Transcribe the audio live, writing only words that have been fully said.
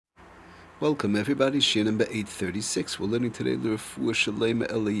Welcome everybody, Shia number 836. We're learning today the Refuah Shalema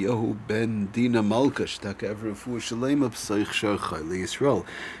Eliyahu ben Dina Malkash, Taka Ever Refuah Shalema P'Soich Shar Chayli Yisrael.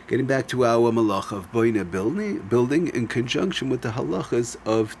 Getting back to our malacha of building in conjunction with the halachas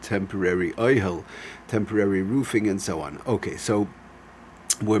of temporary Ohel, temporary roofing and so on. Okay, so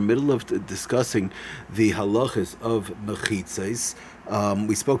we're in the middle of discussing the halachas of mechitzas.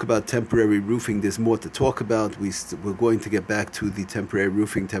 We spoke about temporary roofing. There's more to talk about. We're going to get back to the temporary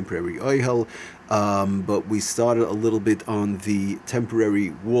roofing, temporary ohel, but we started a little bit on the temporary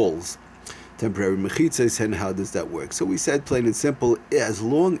walls, temporary mechitzas, and how does that work? So we said plain and simple,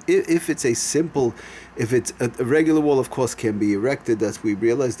 if it's a regular wall, of course, can be erected. We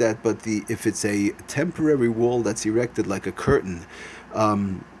realize that, but if it's a temporary wall that's erected like a curtain,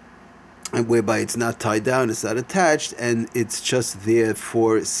 and whereby it's not tied down, it's not attached, and it's just there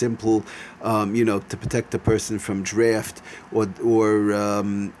for simple, to protect the person from draft, or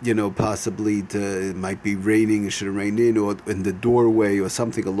possibly it might be raining, it should rain in, or in the doorway, or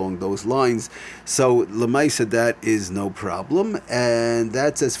something along those lines. So Lamaisa, that is no problem, and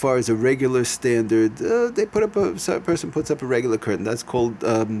that's as far as a regular standard. A person puts up a regular curtain. That's called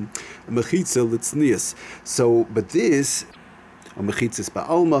Mechitzah Litznius. So, but this, or Mechitzah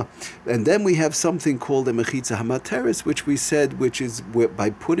Ba'alma, and then we have something called a Mechitzah Hamateres, which we said, which is by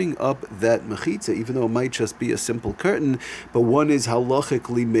putting up that Mechitzah, even though it might just be a simple curtain, but one is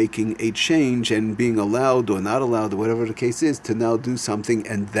halachically making a change and being allowed or not allowed, or whatever the case is, to now do something,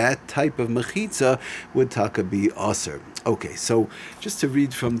 and that type of Mechitzah would taka be aser. Okay, so just to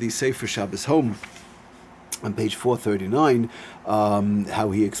read from the Sefer Shabbos Home, on page 439, how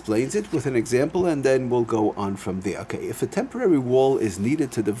he explains it with an example, and then we'll go on from there. Okay, if a temporary wall is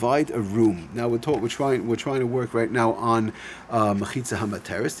needed to divide a room, now we're trying to work right now on Mechitzah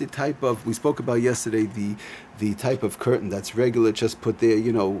Hamateres, the type of, we spoke about yesterday, the type of curtain that's regular, just put there,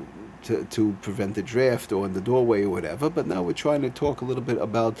 to prevent the draft or in the doorway or whatever. But now we're trying to talk a little bit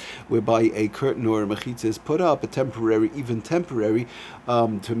about whereby a curtain or a mechitzah is put up, even temporary,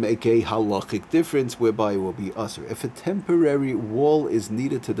 to make a halachic difference, whereby it will be usher. If a temporary wall is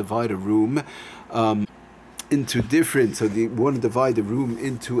needed to divide a room into different, so you want to divide the room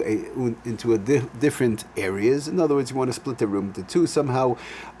into different areas. In other words, you want to split the room into two somehow,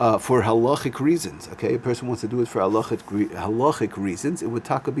 for halachic reasons. Okay, a person wants to do it for halachic reasons. It would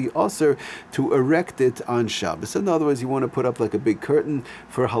taka be aser to erect it on Shabbos. In other words, you want to put up like a big curtain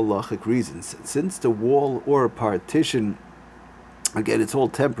for halachic reasons. Since the wall or a partition, again, it's all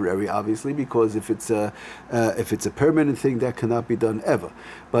temporary, obviously, because if it's a permanent thing, that cannot be done ever.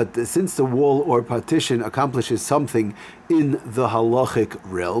 But since the wall or partition accomplishes something in the halachic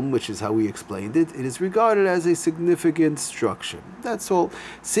realm, which is how we explained it, it is regarded as a significant structure. That's all.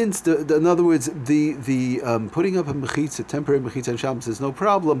 Since in other words, the putting up a mechitzah, temporary mechitzah on Shabbos is no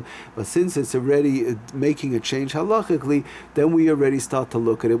problem, but since it's already making a change halachically, then we already start to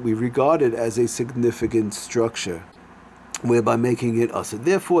look at it. We regard it as a significant structure, whereby making it us.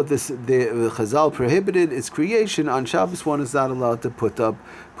 Therefore, the Chazal prohibited its creation on Shabbos. One is not allowed to put up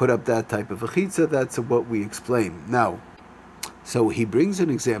that type of a chitza. That's what we explain now. So he brings an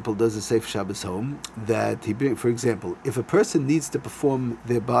example, does a Sefer Shabbos Home, that for example, if a person needs to perform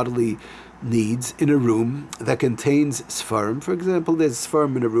their bodily needs in a room that contains sfarim, for example, there's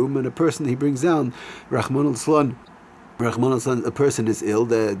sfarim in a room, and a person, he brings down, Rahman al-Slan, a person is ill,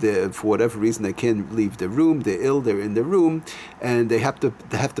 for whatever reason they can't leave the room, they're ill, they're in the room, and they have to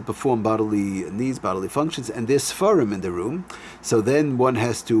perform bodily needs, bodily functions, and there's sfarim in the room, so then one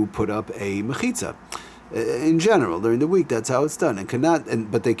has to put up a mechitzah. In general, during the week, that's how it's done,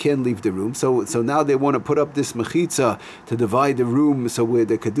 but they can't leave the room. So now they want to put up this mechitzah to divide the room, so where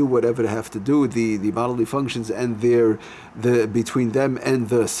they could do whatever they have to do, the bodily functions, and between them and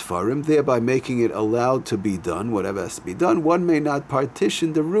the sfarim, thereby making it allowed to be done, whatever has to be done. One may not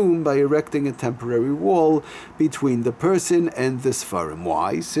partition the room by erecting a temporary wall between the person and the sfarim.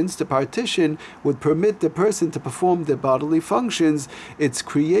 Why? Since the partition would permit the person to perform their bodily functions, its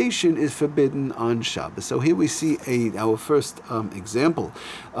creation is forbidden on Shabbos. So here we see our first example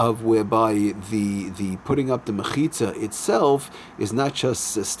of whereby the putting up the mechitzah itself is not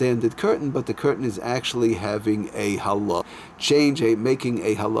just a standard curtain, but the curtain is actually having a halach change, making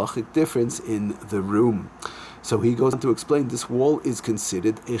a halachic difference in the room. So he goes on to explain this wall is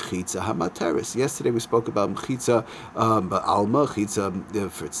considered a Mechitzah Hamateres. Yesterday we spoke about Mechitzah Ba'alma, Mechitzah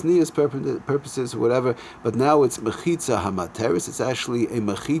for tznius purposes or whatever, but now it's Mechitzah Hamateres. It's actually a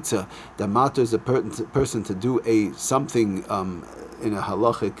Mechitzah that matters a person to do something in a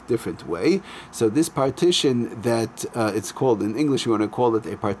halachic different way. So this partition that it's called, in English you want to call it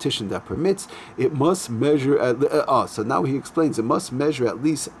a partition that permits, it must measure so now he explains it must measure at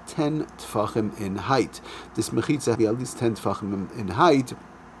least 10 tfachim in height. This mechitzah be at least 10 tfachim in height.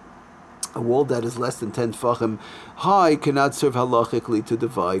 A wall that is less than 10 tfachim high cannot serve halachically to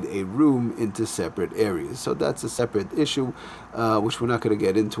divide a room into separate areas. So that's a separate issue, which we're not going to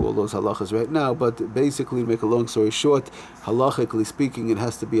get into all those halachas right now. But basically, to make a long story short, halachically speaking, it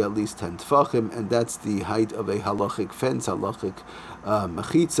has to be at least 10 tfachim, and that's the height of a halachic fence, halachic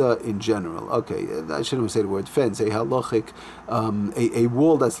mechitzah in general. Okay, I shouldn't say the word fence. A halachic, a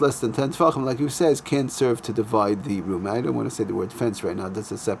wall that's less than 10 tfachim, like you says, can't serve to divide the room. I don't want to say the word fence right now.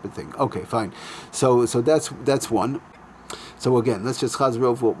 That's a separate thing. Okay, fine. So that's one. So again, let's just chazar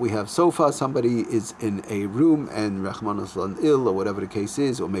over what we have so far. Somebody is in a room and Rachmanos litzlan ill, or whatever the case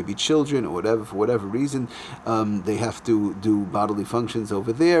is, or maybe children, or whatever, for whatever reason, they have to do bodily functions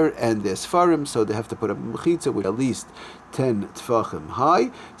over there, and there's farim, so they have to put up a mechitzah with at least 10 tfachim high.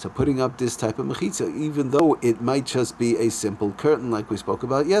 So putting up this type of mechitzah, even though it might just be a simple curtain like we spoke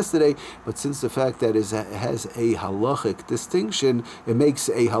about yesterday, but since the fact that it has a halachic distinction, it makes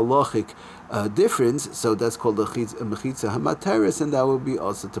a halachic difference, so that's called a Mechitzah Hamateres, and that will be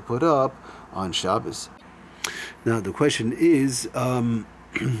also to put up on Shabbos. Now the question is, when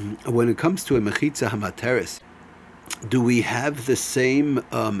it comes to a Mechitzah Hamateres, do we have the same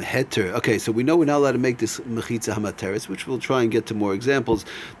heter? Okay, so we know we're not allowed to make this Mechitzah Hamateres, which we'll try and get to more examples.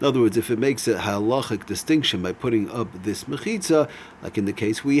 In other words, if it makes a halachic distinction by putting up this Mechitzah, like in the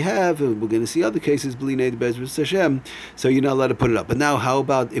case we have, and we're going to see other cases, B'linei Bezras Hashem, so you're not allowed to put it up. But now, how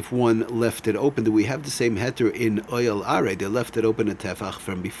about if one left it open? Do we have the same heter in Ohel Aray? They left it open a tefach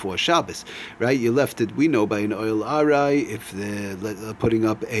from before Shabbos, right? You left it, we know by an Ohel Aray, if they're putting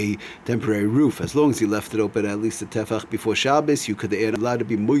up a temporary roof, as long as you left it open at least a tefach before Shabbos, you could add allowed to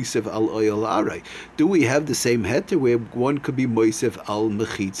be moisef al Ohel Aray. Do we have the same heter where one could be moisef al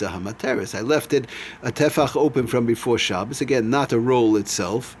Mechitzah Hamateres? I left it a tefach open from before Shabbos. Again, not a roll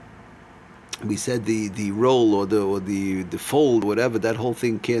itself. We said the roll or the fold, whatever, that whole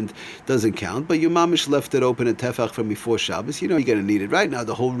thing doesn't count. But your mamish left it open a tefach from before Shabbos. You know you're going to need it right now.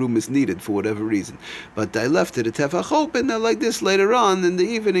 The whole room is needed for whatever reason. But I left it a tefach open like this later on in the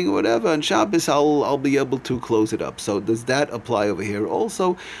evening or whatever. On Shabbos I'll be able to close it up. So does that apply over here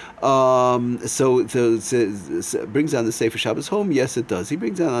also? So it brings down the Sefer Shabbos home. Yes, it does. He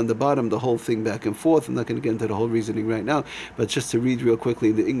brings down on the bottom the whole thing back and forth. I'm not going to get into the whole reasoning right now, but just to read real quickly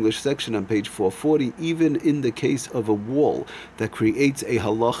in the English section on page 440, even in the case of a wall that creates a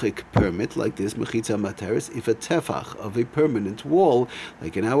halachic permit like this Mechitzah Hamateres, if a tefach of a permanent wall,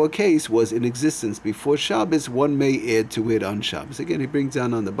 like in our case, was in existence before Shabbos, one may add to it on Shabbos. Again, he brings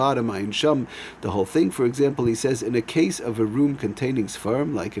down on the bottom Ayin Sham the whole thing. For example, he says in a case of a room containing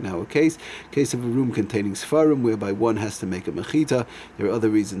sfarim, like in our case of a room containing sfarim, whereby one has to make a mechita. There are other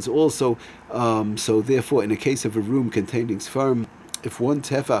reasons also. So therefore, in a case of a room containing sfarim, if one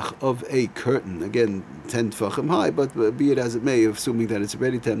tefach of a curtain, again 10 tefachim high, but be it as it may, assuming that it's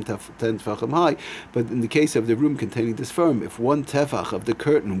already 10 tefachim high, but in the case of the room containing this sfarim, if one tefach of the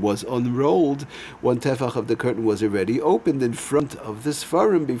curtain was unrolled, one tefach of the curtain was already opened in front of the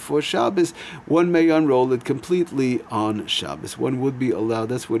sfarim before Shabbos, one may unroll it completely on Shabbos. One would be allowed,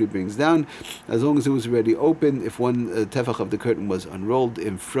 that's what he brings down, as long as it was already open. If one tefach of the curtain was unrolled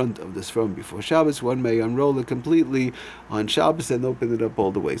in front of the sfarim before Shabbos, one may unroll it completely on Shabbos and open it up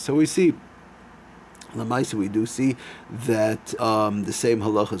all the way. So we see, Lamaisa, we do see that the same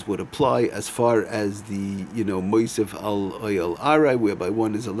halachas would apply as far as the moisef al Ohel Aray, whereby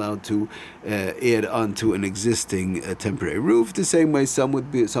one is allowed to add on to an existing temporary roof. The same way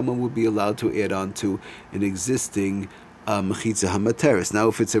someone would be allowed to add on to an existing Mechitzah Hamateres. Now,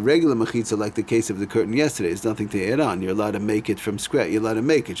 if it's a regular Mechitzah, like the case of the curtain yesterday, there's nothing to add on. You're allowed to make it from scratch. You're allowed to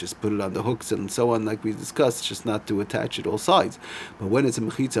make it, just put it on the hooks and so on, like we discussed, just not to attach it all sides. But when it's a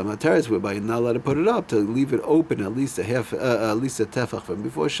Mechitzah Hamateres, whereby you're not allowed to put it up, to leave it open at least a tefach from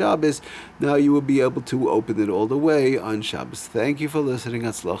before Shabbos, now you will be able to open it all the way on Shabbos. Thank you for listening.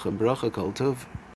 Hatzlacha and bracha, kol tov.